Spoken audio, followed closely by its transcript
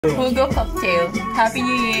Hugo cocktail. Happy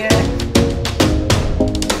New Year!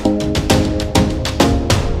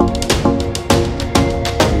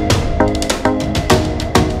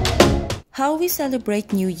 How we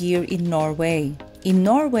celebrate New Year in Norway. In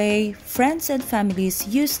Norway, friends and families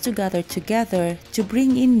used to gather together to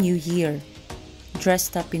bring in New Year,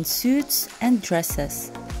 dressed up in suits and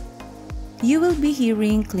dresses. You will be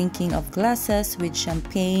hearing clinking of glasses with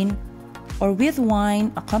champagne or with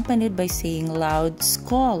wine accompanied by saying loud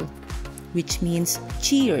Skål, which means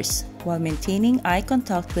cheers, while maintaining eye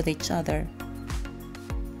contact with each other.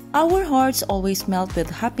 Our hearts always melt with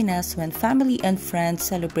happiness when family and friends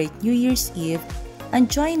celebrate New Year's Eve and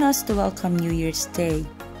join us to welcome New Year's Day.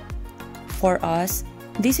 For us,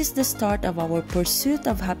 this is the start of our pursuit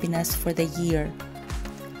of happiness for the year.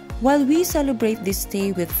 While we celebrate this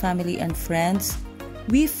day with family and friends,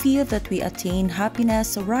 we feel that we attain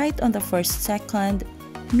happiness right on the first second,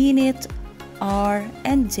 minute, hour,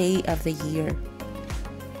 and day of the year.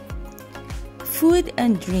 Food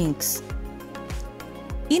and drinks.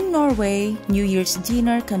 In Norway, New Year's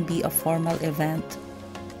dinner can be a formal event.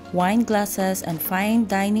 Wine glasses and fine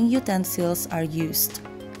dining utensils are used.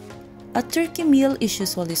 A turkey meal is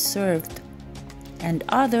usually served, and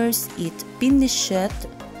others eat Pinnekjøtt,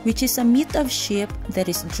 which is a meat of sheep that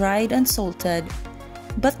is dried and salted,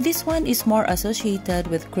 but this one is more associated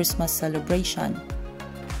with Christmas celebration.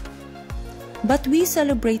 But we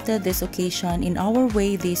celebrated this occasion in our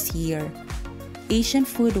way this year. Asian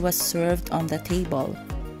food was served on the table.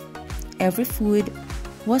 Every food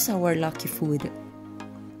was our lucky food.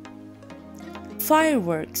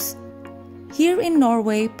 Fireworks. Here in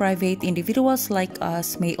Norway, private individuals like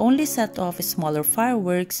us may only set off smaller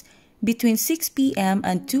fireworks between 6 p.m.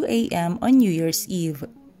 and 2 a.m. on New Year's Eve.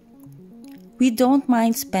 We don't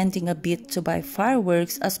mind spending a bit to buy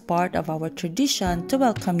fireworks as part of our tradition to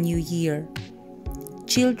welcome New Year.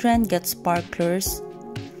 Children get sparklers.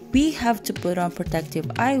 We have to put on protective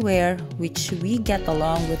eyewear, which we get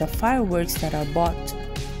along with the fireworks that are bought.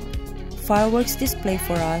 Fireworks display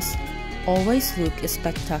for us always look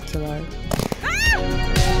spectacular.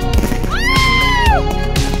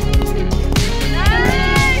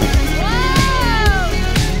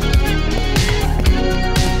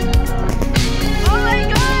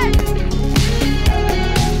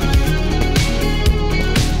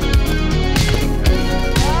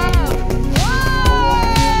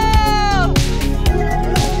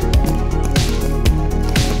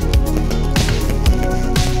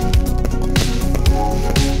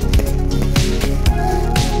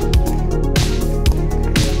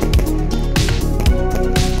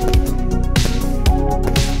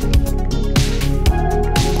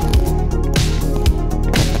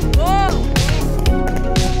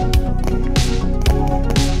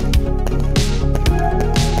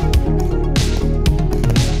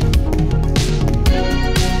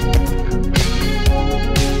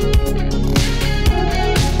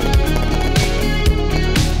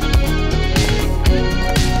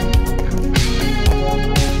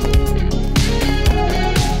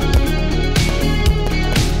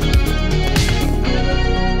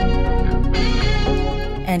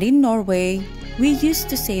 And in Norway, we used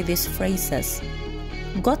to say these phrases,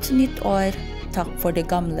 Godt nytt år, takk for det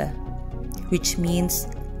gamle, which means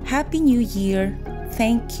Happy New Year,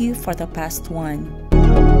 thank you for the past one.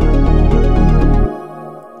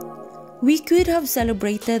 We could have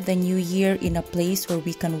celebrated the New Year in a place where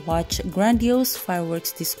we can watch grandiose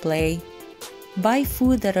fireworks display, buy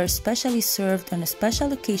food that are specially served on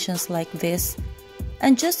special occasions like this,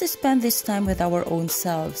 and just spend this time with our own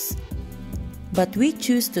selves. But we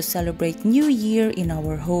choose to celebrate New Year in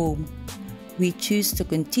our home. We choose to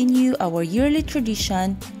continue our yearly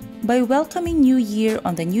tradition by welcoming New Year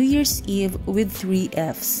on the New Year's Eve with 3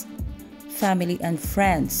 F's: family and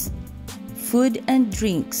friends, food and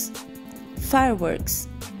drinks, fireworks.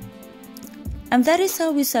 And that is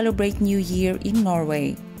how we celebrate New Year in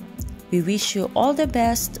Norway. We wish you all the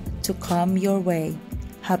best to come your way.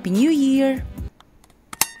 Happy New Year!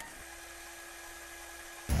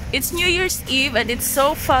 It's New Year's Eve and it's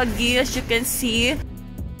so foggy as you can see.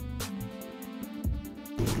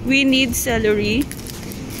 We need celery.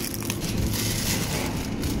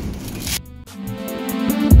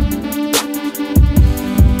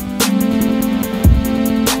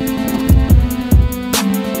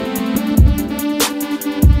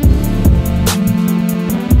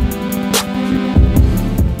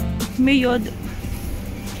 Mayod.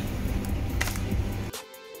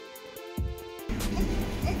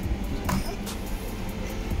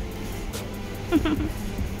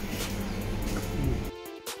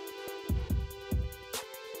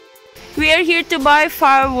 We are here to buy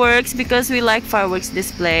fireworks because we like fireworks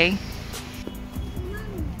display.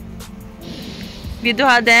 Vill du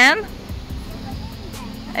ha den?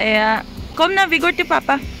 Ja. Kom na, vi går til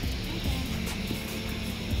pappa.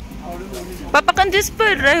 Pappa, kan du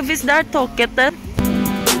spørre hvis det er tåkete?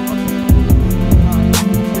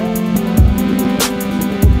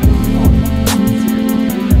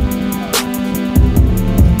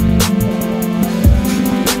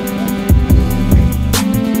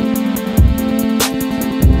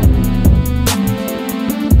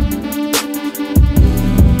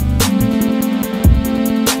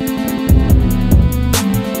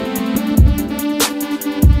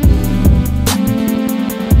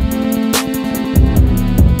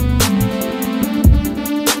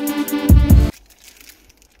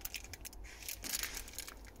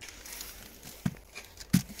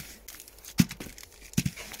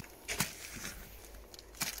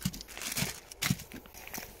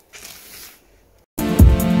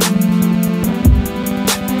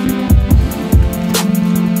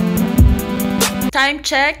 Time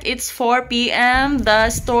check, it's 4 p.m. The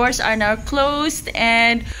stores are now closed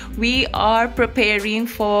and we are preparing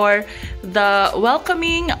for the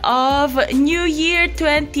welcoming of New Year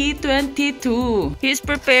 2022. He's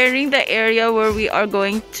preparing the area where we are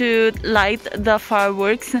going to light the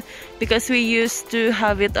fireworks because we used to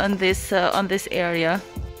have it on this area.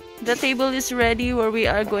 The table is ready where we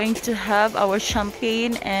are going to have our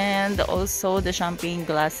champagne and also the champagne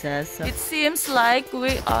glasses. It seems like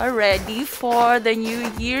we are ready for the New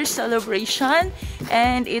Year celebration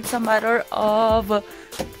and it's a matter of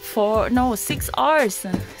 6 hours.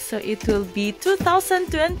 So it will be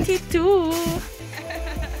 2022.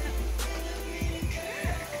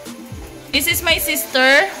 This is my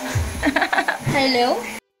sister. Hello.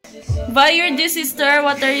 Why you're this sister?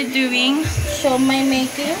 What are you doing? Siomai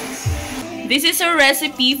making. This is a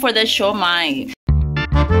recipe for the siomai.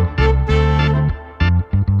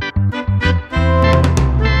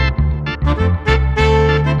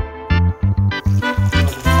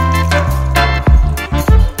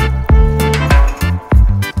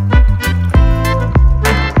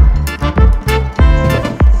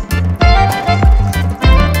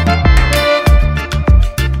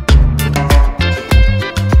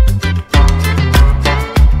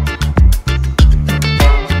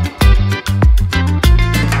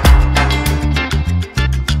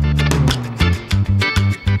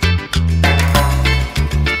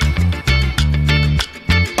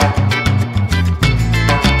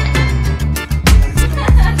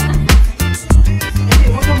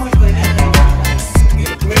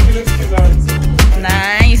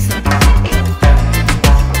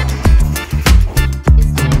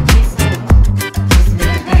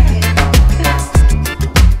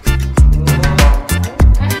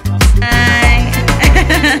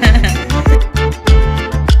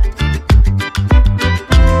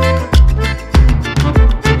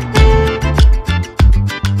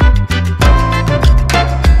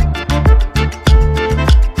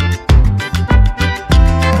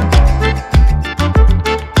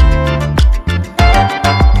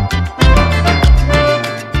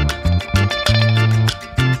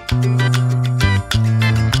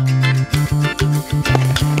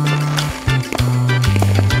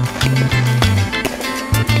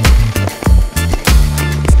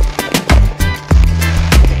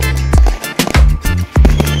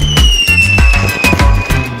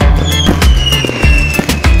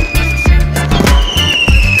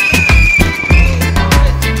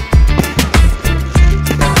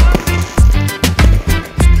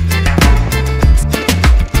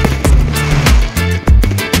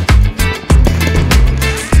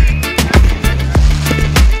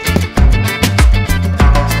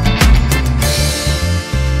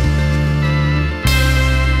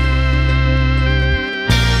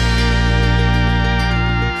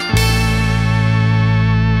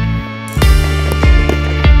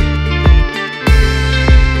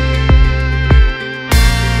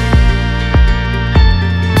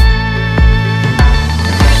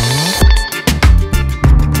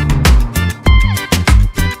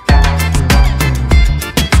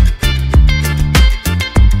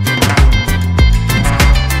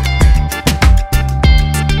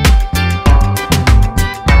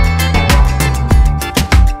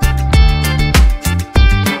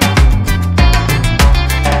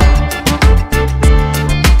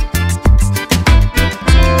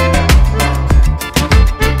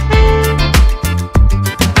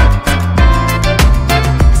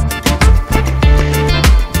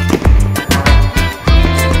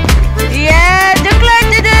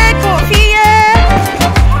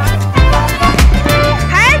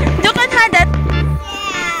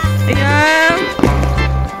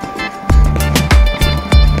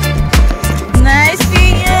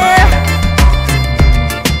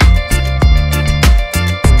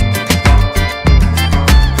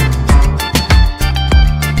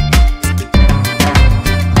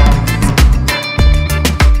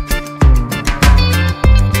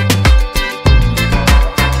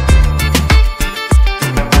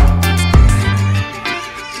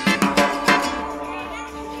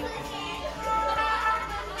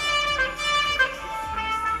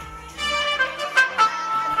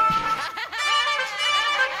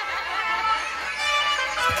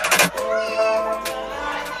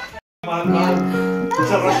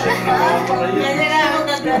 Like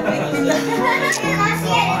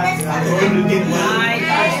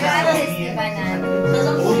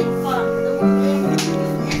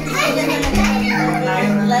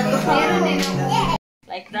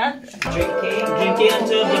that? Drinking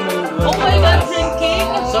until the moon. Oh my god, drinking!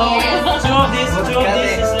 So two of this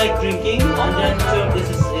is like drinking, and then two of this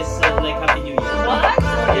is like Happy New Year. What?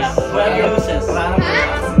 Yes, whoever loses.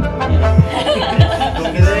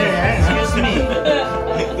 Excuse me.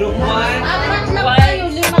 Group 1. Apat lang kayo,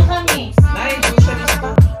 5 kami.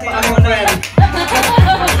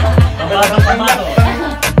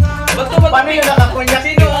 Paano yung nakakonyak?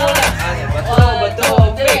 Sino una? Bato.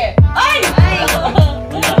 Ay!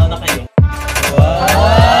 Ano na kayo?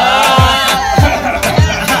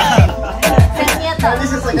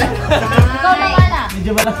 Ikaw naman na.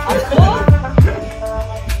 Medyo malaki.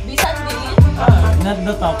 Bisan din? Not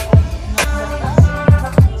the top.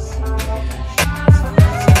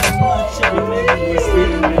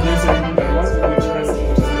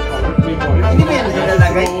 Hindi ba yan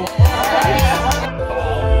nalalagay?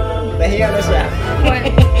 Nahiya na siya.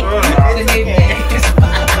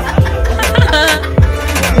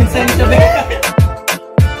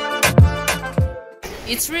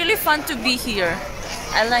 It's really fun to be here.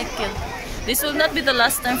 I like it. This will not be the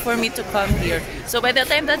last time for me to come here. So by the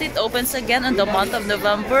time that it opens again in the month of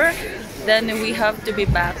November, then we have to be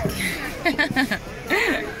back.